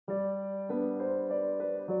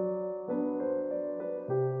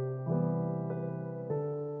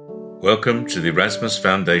Welcome to the Erasmus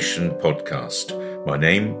Foundation podcast. My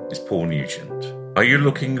name is Paul Nugent. Are you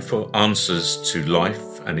looking for answers to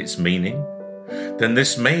life and its meaning? Then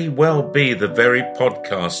this may well be the very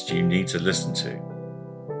podcast you need to listen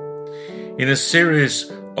to. In a series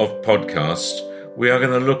of podcasts, we are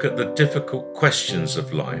going to look at the difficult questions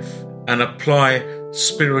of life and apply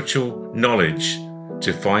spiritual knowledge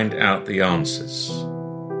to find out the answers.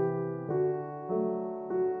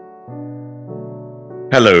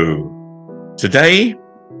 Hello. Today,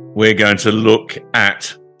 we're going to look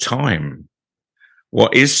at time.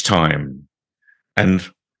 What is time? And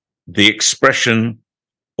the expression,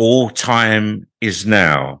 all time is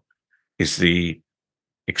now, is the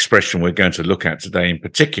expression we're going to look at today in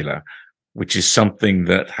particular, which is something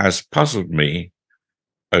that has puzzled me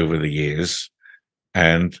over the years.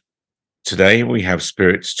 And today we have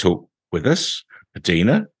Spirits Talk with us.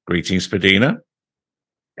 Padina. Greetings, Padina.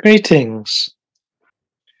 Greetings.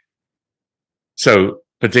 So,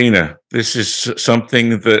 Padina, this is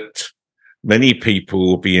something that many people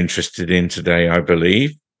will be interested in today, I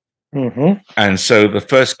believe. Mm-hmm. And so the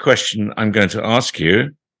first question I'm going to ask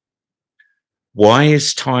you, why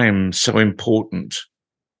is time so important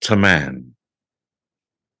to man?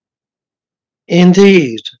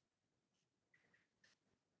 Indeed.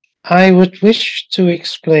 I would wish to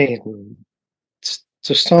explain,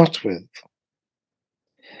 to start with,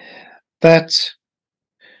 that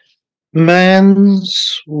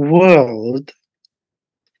man's world,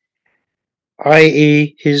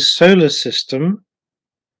 i.e. his solar system,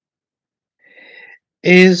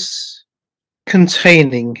 is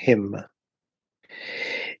containing him.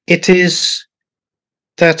 It is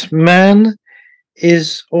that man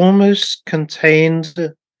is almost contained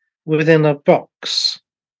within a box,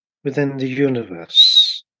 within the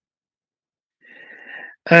universe.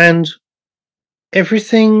 And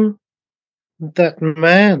everything that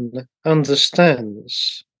man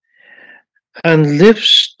understands and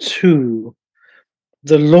lives to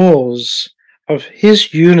the laws of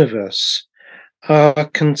his universe are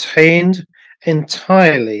contained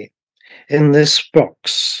entirely in this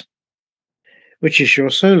box, which is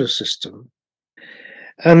your solar system.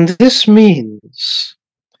 And this means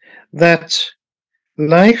that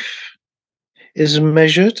life is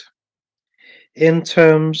measured in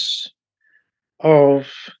terms of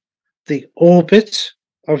the orbit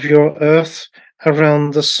of your Earth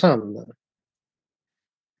around the Sun,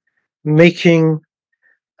 making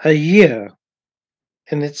a year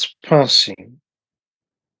in its passing.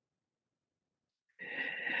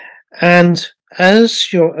 And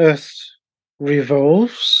as your Earth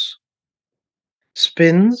revolves,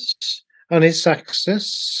 spins on its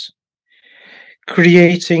axis,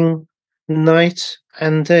 creating night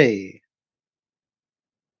and day,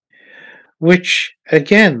 which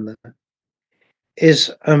again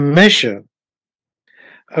is a measure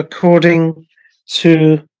according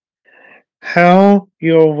to how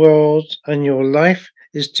your world and your life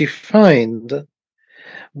is defined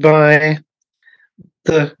by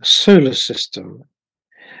the solar system,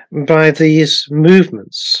 by these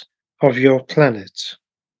movements of your planet,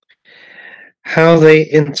 how they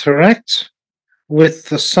interact with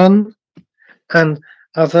the sun and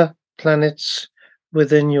other planets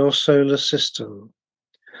within your solar system.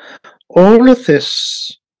 All of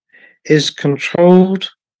this is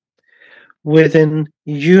controlled within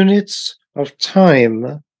units of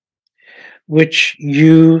time which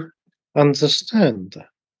you understand.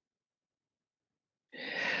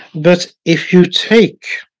 But if you take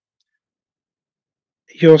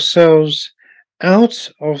yourselves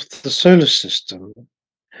out of the solar system,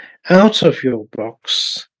 out of your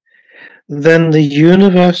box, then the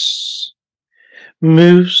universe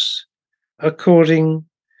moves according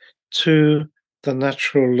to the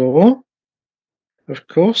natural law, of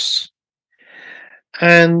course,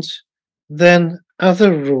 and then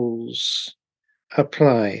other rules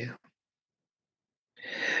apply.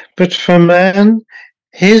 But for man,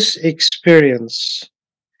 his experience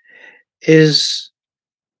is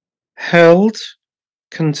held,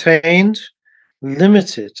 contained,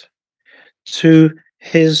 limited to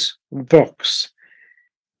his box,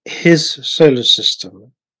 his solar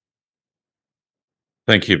system.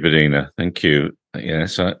 Thank you, Padina. Thank you.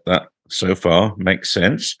 Yes, that so far makes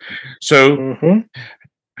sense. So,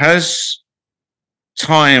 has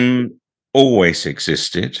time always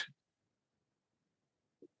existed?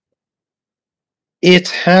 It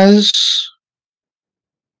has,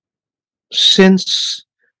 since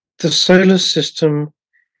the solar system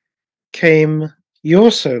came,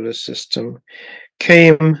 your solar system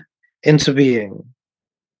came into being.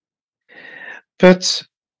 But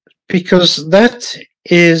because that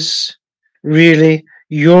is really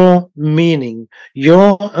your meaning,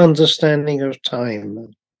 your understanding of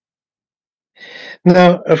time.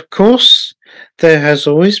 Now, of course, there has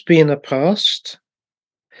always been a past,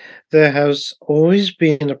 there has always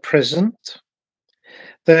been a present,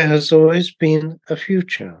 there has always been a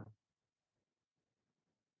future.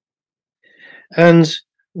 And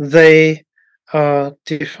they are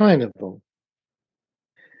definable.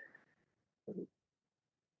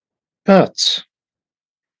 But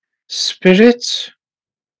spirit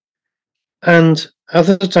and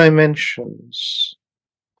other dimensions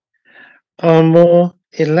are more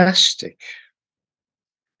elastic,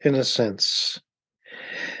 in a sense.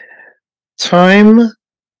 Time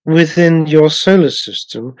within your solar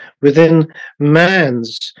system, within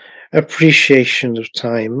man's appreciation of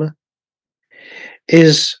time,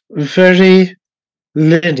 is very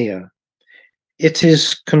linear. It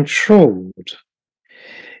is controlled.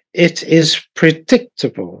 It is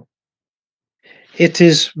predictable. It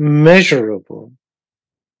is measurable.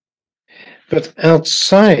 But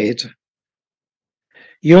outside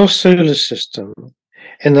your solar system,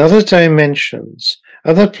 in other dimensions,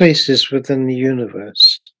 other places within the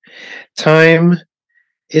universe, time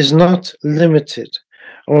is not limited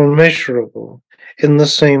or measurable in the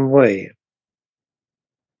same way.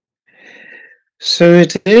 So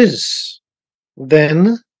it is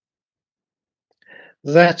then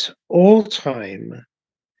that all time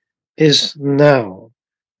is now.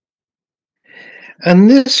 And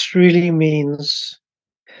this really means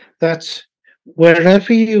that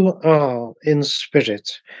wherever you are in spirit,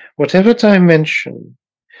 whatever dimension,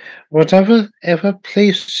 whatever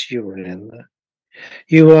place you're in,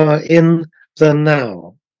 you are in the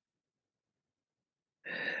now.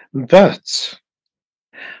 But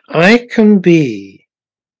I can be,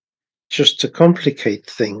 just to complicate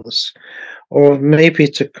things, or maybe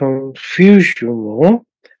to confuse you more,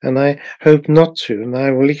 and I hope not to, and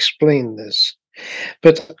I will explain this.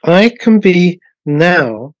 But I can be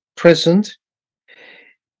now present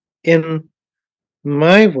in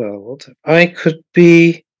my world. I could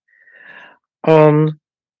be on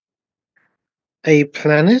a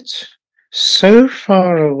planet so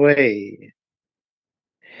far away,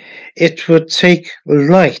 it would take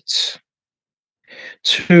light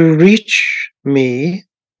to reach me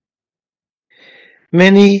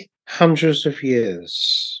many hundreds of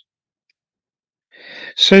years.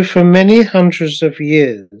 So for many hundreds of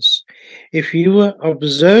years, if you were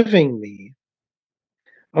observing me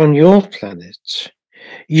on your planet,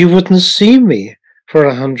 you wouldn't see me for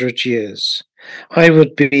 100 years. I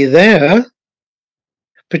would be there,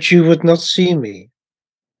 but you would not see me.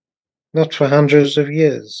 Not for hundreds of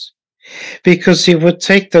years. Because it would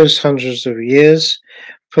take those hundreds of years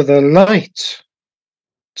for the light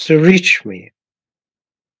to reach me.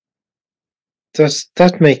 Does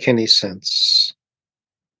that make any sense?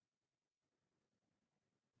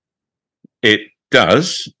 It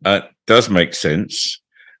does make sense.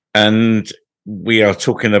 And we are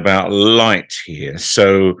talking about light here.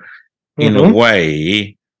 So in a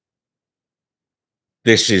way,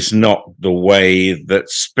 this is not the way that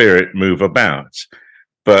spirit move about.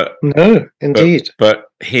 But no, indeed. But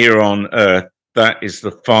here on Earth, that is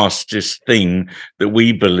the fastest thing that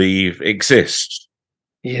we believe exists.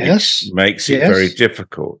 Yes. Which makes it very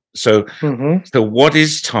difficult. So, so what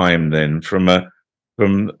is time then from a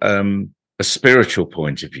spiritual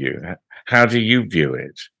point of view? How do you view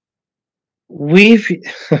it?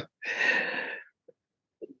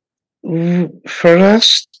 For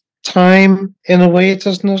us, time in a way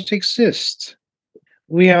does not exist.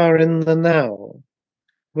 We are in the now,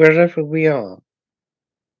 wherever we are.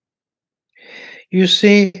 You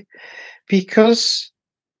see, because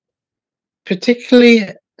particularly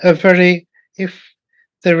if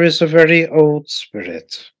there is a very old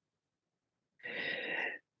spirit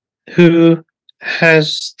who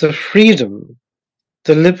has the freedom,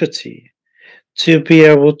 the liberty to be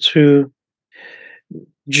able to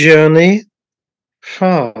journey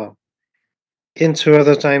far into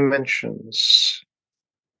other dimensions,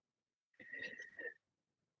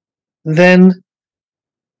 then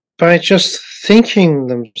by just thinking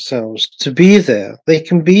themselves to be there, they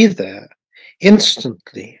can be there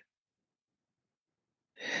instantly.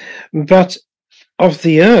 But of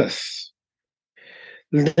the earth,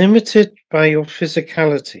 limited by your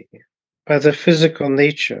physicality, by the physical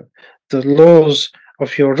nature, the laws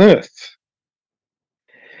of your earth,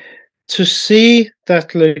 to see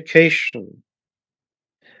that location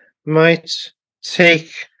might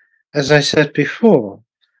take, as I said before,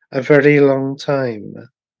 a very long time,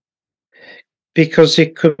 because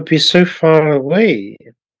it could be so far away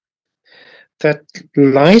that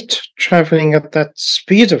light traveling at that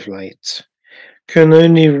speed of light can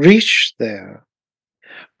only reach there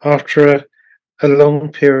after a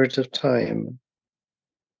long period of time.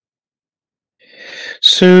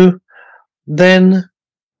 So then,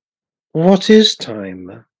 what is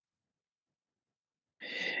time?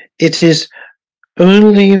 It is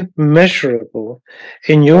only measurable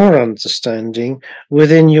in your understanding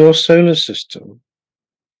within your solar system.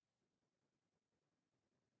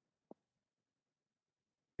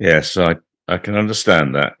 Yes, I can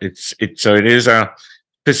understand that. So it is our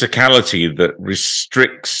physicality that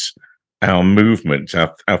restricts our movement.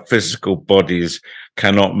 Our physical bodies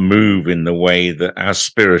cannot move in the way that our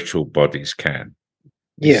spiritual bodies can.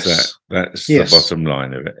 Yes. That's Yes. the bottom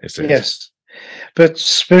line of it, is it? Yes. But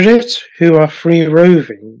spirits who are free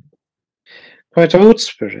roving, quite old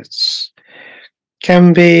spirits,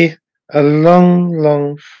 can be a long,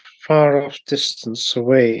 long, far off distance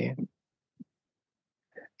away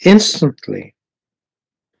instantly,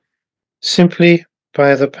 simply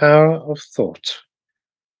by the power of thought.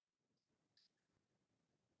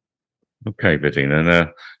 Okay, Bettina,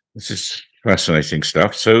 now this is fascinating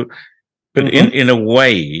stuff. So, but in a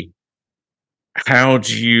way, how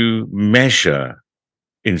do you measure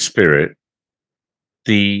in spirit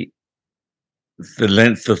the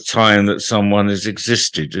length of time that someone has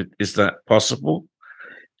existed? Is that possible?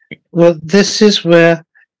 Well, this is where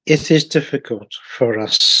it is difficult for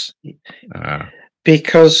us,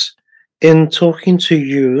 because in talking to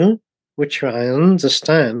you, which I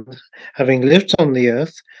understand, having lived on the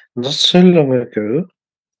earth not so long ago,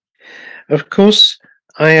 of course,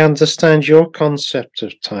 I understand your concept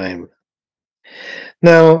of time.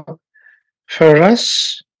 Now, for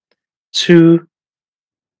us to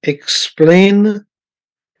explain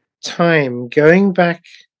time going back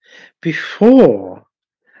before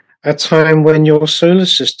a time when your solar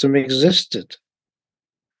system existed,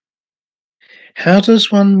 how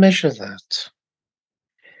does one measure that?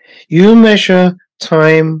 You measure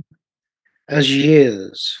time as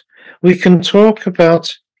years. We can talk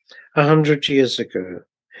about 100 years ago.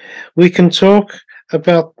 We can talk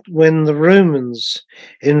about when the Romans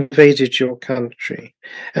invaded your country,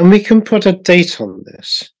 and we can put a date on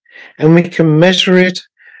this, and we can measure it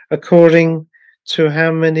according to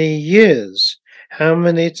how many years, how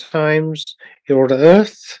many times your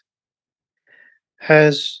Earth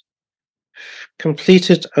has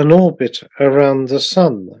completed an orbit around the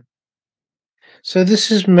sun. So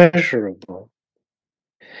this is measurable.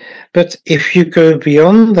 But if you go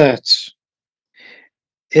beyond that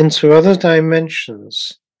into other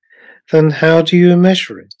dimensions, then how do you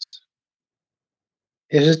measure it?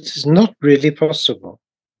 It is not really possible.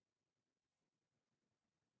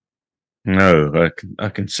 No, I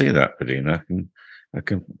can see that, Bettina.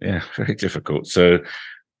 Yeah, very difficult. So,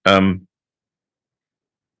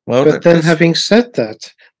 well, but then having said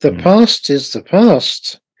that, the past is the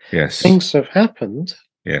past. Yes. Things have happened.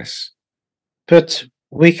 Yes. But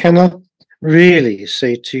we cannot really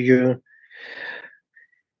say to you,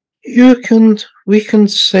 we can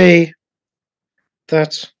say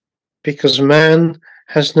that because man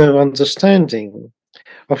has no understanding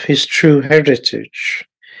of his true heritage,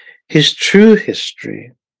 his true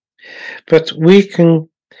history. But we can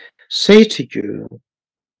say to you,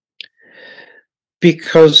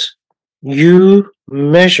 because you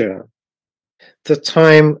measure the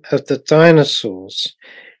time of the dinosaurs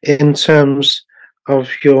in terms of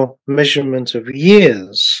your measurement of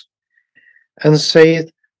years, and say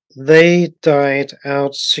they died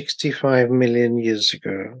out 65 million years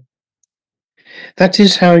ago. That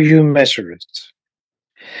is how you measure it.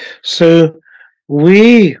 So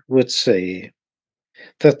we would say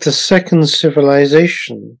that the second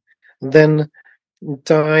civilization then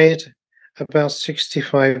died about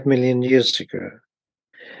 65 million years ago,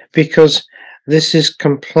 because this is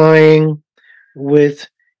complying with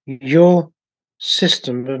your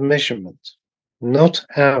system of measurement, not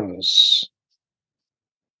ours.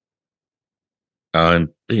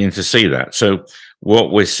 I'm beginning to see that. So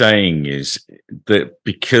what we're saying is that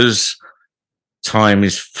because time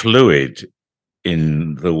is fluid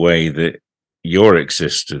in the way that your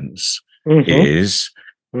existence is,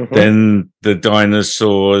 then the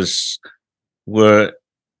dinosaurs were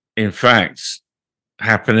in fact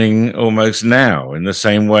happening almost now in the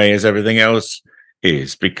same way as everything else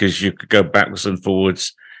is, because you could go backwards and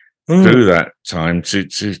forwards through that time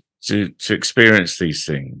to experience these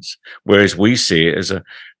things, whereas we see it as a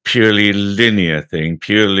purely linear thing,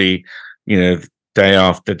 purely, day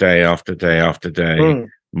after day after day after day,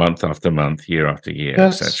 month after month, year after year,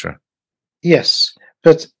 etc. Yes,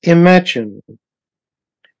 but imagine,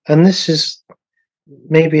 and this is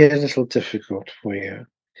maybe a little difficult for you,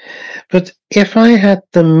 but if I had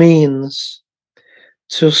the means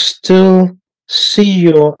to still see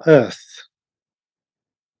your earth.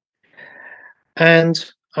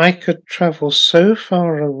 And I could travel so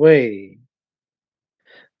far away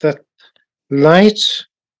that light,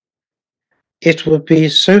 it would be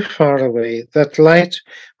so far away that light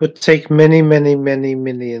would take many, many, many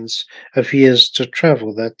millions of years to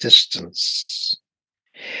travel that distance.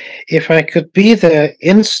 If I could be there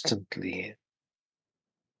instantly,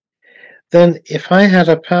 then if I had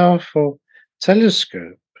a powerful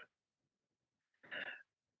telescope,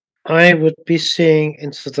 I would be seeing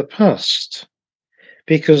into the past,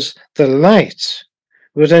 because the light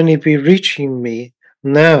would only be reaching me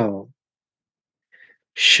now,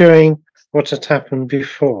 showing what had happened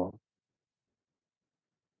before.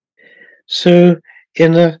 So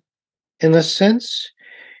in a sense,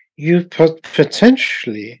 you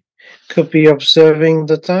potentially could be observing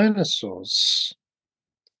the dinosaurs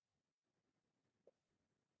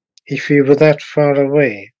if you were that far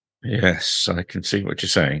away. Yes, I can see what you're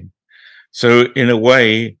saying. So, in a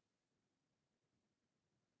way,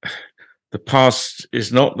 the past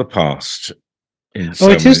is not the past.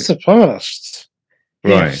 It is the past.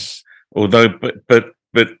 Right. Yes. Although, but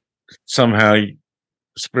somehow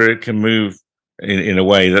spirit can move in a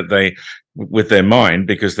way that they, with their mind,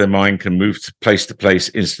 because their mind can move to place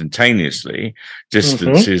instantaneously.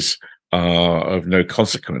 Distances are of no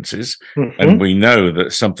consequences, and we know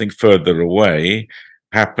that something further away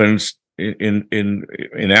happens in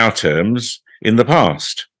our terms in the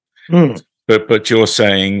past. But you're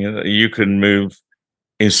saying that you can move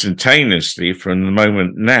instantaneously from the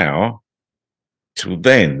moment now till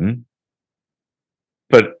then,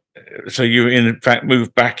 but so you in fact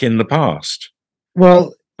move back in the past.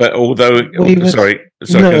 Well, but although we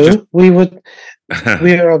would,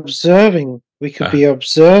 we are observing. We could be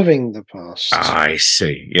observing the past. I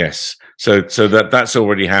see. Yes. So that's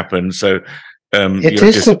already happened. So it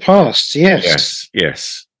is the past. Yes.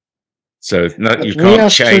 Yes. So no, you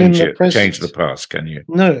can't change it. Change the past, can you?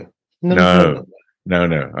 No.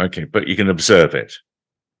 Okay, but you can observe it.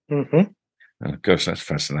 Oh gosh, that's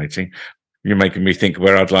fascinating. You're making me think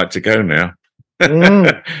where I'd like to go now.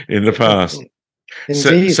 In the past.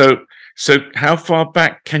 Indeed. So how far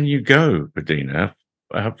back can you go, Badina?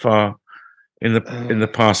 How far in the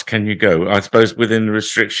past can you go? I suppose within the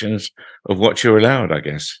restrictions of what you're allowed, I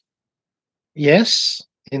guess. Yes,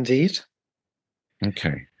 indeed.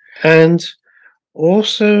 Okay. And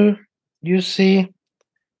also, you see,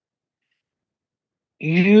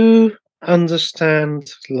 you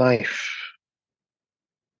understand life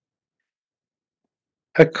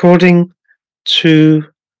according to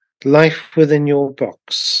life within your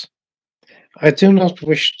box. I do not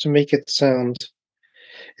wish to make it sound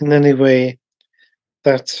in any way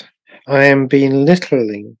that I am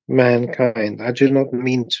belittling mankind. I do not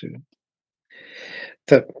mean to.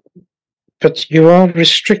 But you are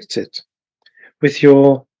restricted with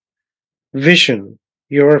your vision.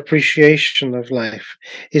 Your appreciation of life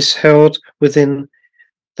is held within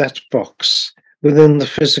that box, within the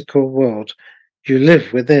physical world you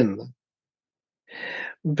live within.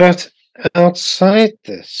 But outside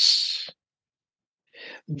this,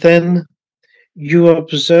 then you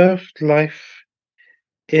observe life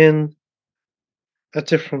in a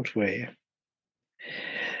different way.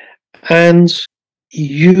 And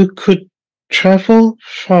you could travel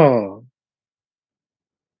far.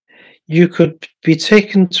 You could be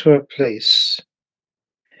taken to a place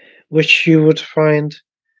which you would find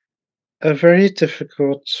very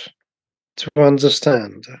difficult to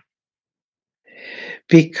understand,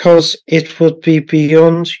 because it would be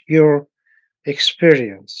beyond your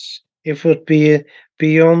experience. It would be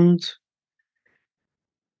beyond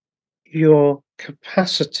your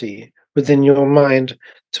capacity within your mind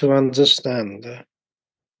to understand.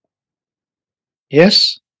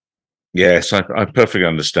 Yes? Yes, I perfectly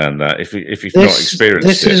understand that. If you've not experienced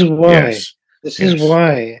this it, is why. yes. This is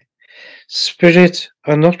why spirit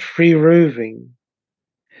are not free roving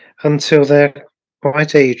until they're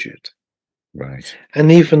quite aged. Right.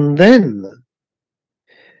 And even then,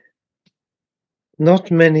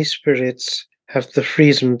 not many spirits have the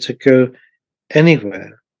freedom to go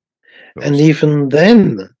anywhere. And even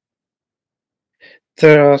then,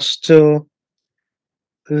 there are still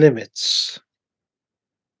limits.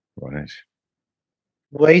 Right.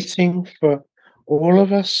 Waiting for all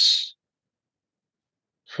of us,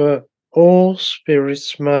 for all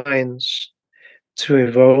spirits' minds to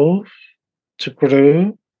evolve, to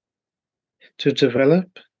grow, to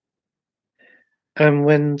develop. And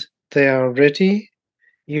when they are ready,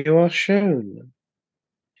 you are shown.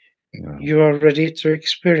 You are ready to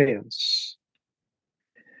experience.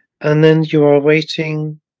 And then you are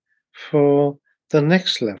waiting for the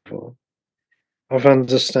next level of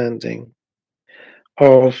understanding,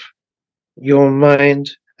 of your mind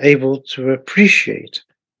able to appreciate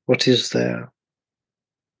what is there.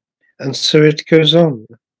 And so it goes on.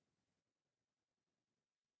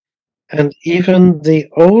 And even the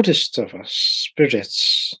oldest of us,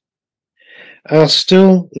 spirits, are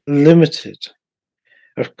still limited,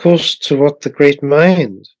 of course, to what the great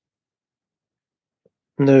mind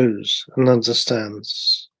knows and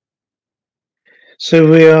understands. So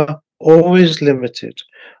we are always limited,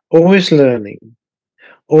 always learning,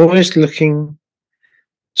 always looking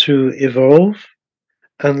to evolve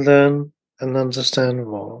and learn and understand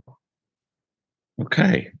more.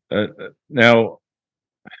 Okay. Now,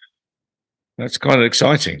 that's kind of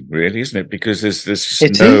exciting, really, isn't it? Because there's just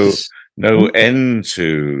It is. no end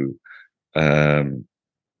to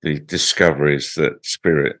the discoveries that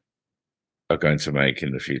spirit are going to make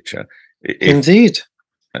in the future. Indeed.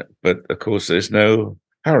 But of course, there's no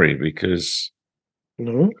hurry because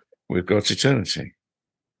No. we've got eternity.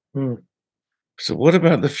 Hmm. So, what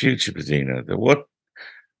about the future, Bettina? What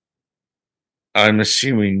I'm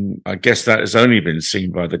assuming, I guess that has only been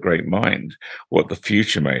seen by the great mind, what the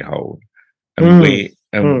future may hold. And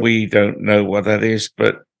we don't know what that is,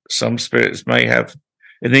 but some spirits may have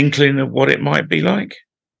an inkling of what it might be like.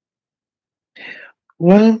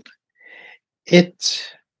 Well, it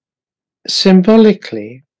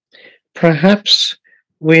symbolically, perhaps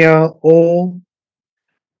we are all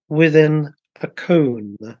within a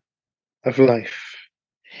cone of life.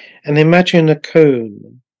 And imagine a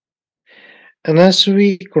cone. And as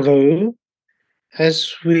we grow,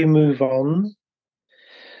 as we move on,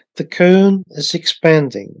 the cone is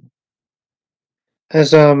expanding.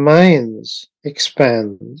 As our minds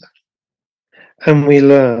expand, and we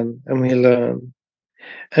learn,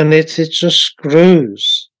 and it just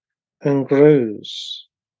grows and grows.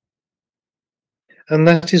 And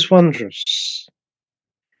that is wondrous.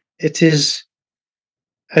 It is,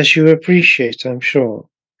 as you appreciate, I'm sure,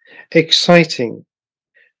 exciting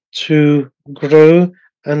to grow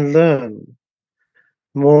and learn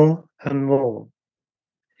more and more.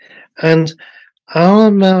 And our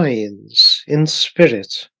minds in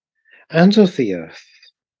spirit and of the earth,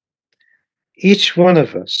 each one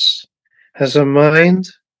of us has a mind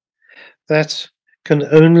that can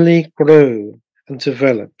only grow and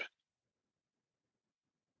develop.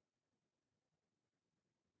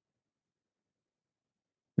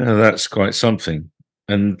 Now, that's quite something.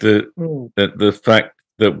 And the fact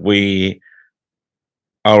that we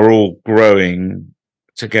are all growing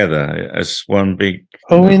together as one big,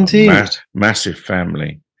 indeed, massive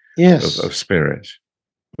family yes, of spirit.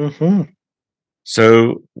 Mm-hmm.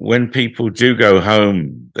 So when people do go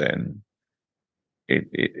home, then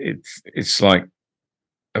it's like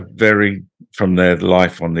a very from their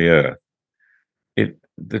life on the earth.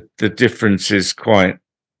 The difference is quite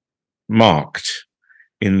marked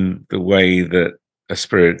in the way that a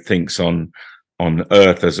spirit thinks on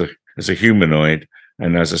earth as a humanoid,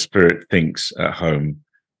 and as a spirit thinks at home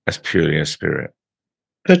as purely a spirit.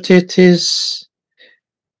 But it is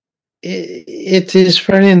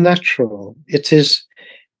very natural. It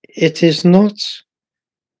is not,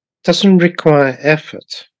 doesn't require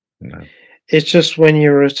effort. No. It's just when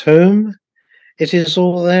you're at home, it is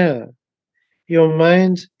all there. Your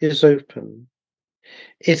mind is open.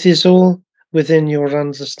 It is all within your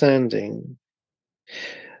understanding,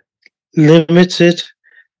 limited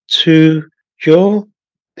to your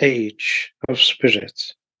age of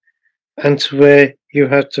spirit and to where you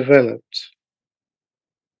have developed.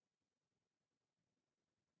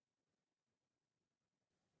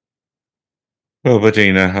 Well,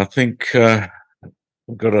 Bettina, I think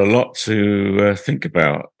we've got a lot to think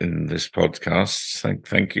about in this podcast.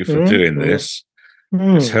 Thank you for doing this.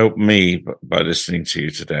 It's helped me by listening to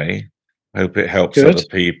you today. I hope it helps other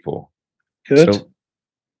people. Good. So,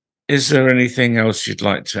 is there anything else you'd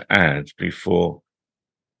like to add before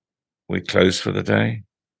we close for the day?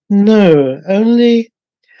 No, only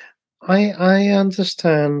I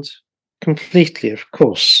understand completely, of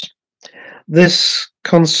course. This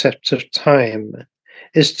concept of time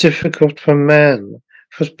is difficult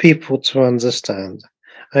for people to understand.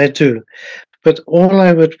 I do. But all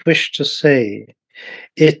I would wish to say,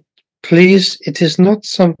 please, it is not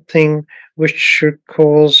something which should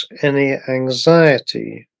cause any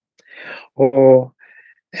anxiety or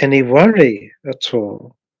any worry at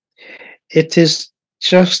all. It is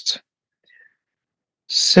just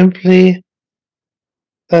simply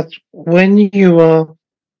that when you are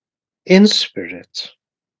in spirit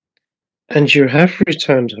and you have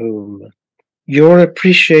returned home, your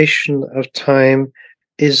appreciation of time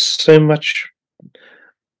is so much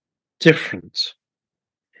different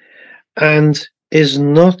and is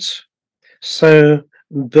not so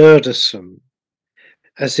burdensome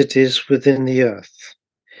as it is within the earth,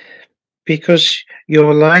 because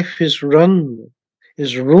your life is ruled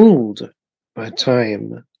by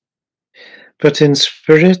time, but in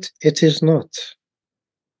spirit it is not.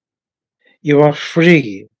 You are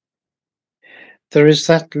free. There is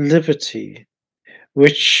that liberty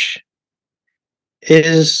which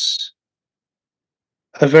is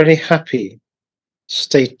a very happy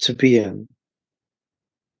state to be in.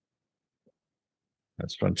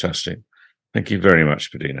 That's fantastic. Thank you very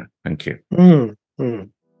much, Padina. Thank you.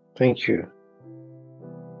 Thank you.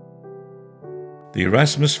 The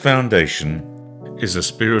Erasmus Foundation is a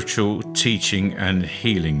spiritual teaching and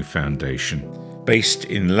healing foundation based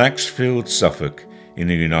in Laxfield, Suffolk, in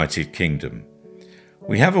the United Kingdom.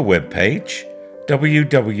 We have a webpage,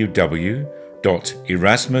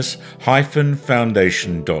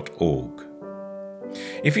 www.erasmus-foundation.org.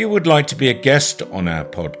 If you would like to be a guest on our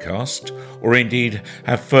podcast, or indeed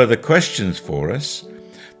have further questions for us,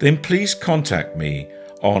 then please contact me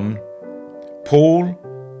on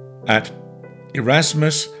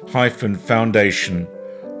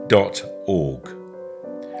paul@erasmus-foundation.org,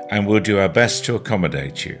 and we'll do our best to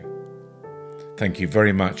accommodate you. Thank you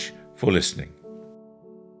very much for listening.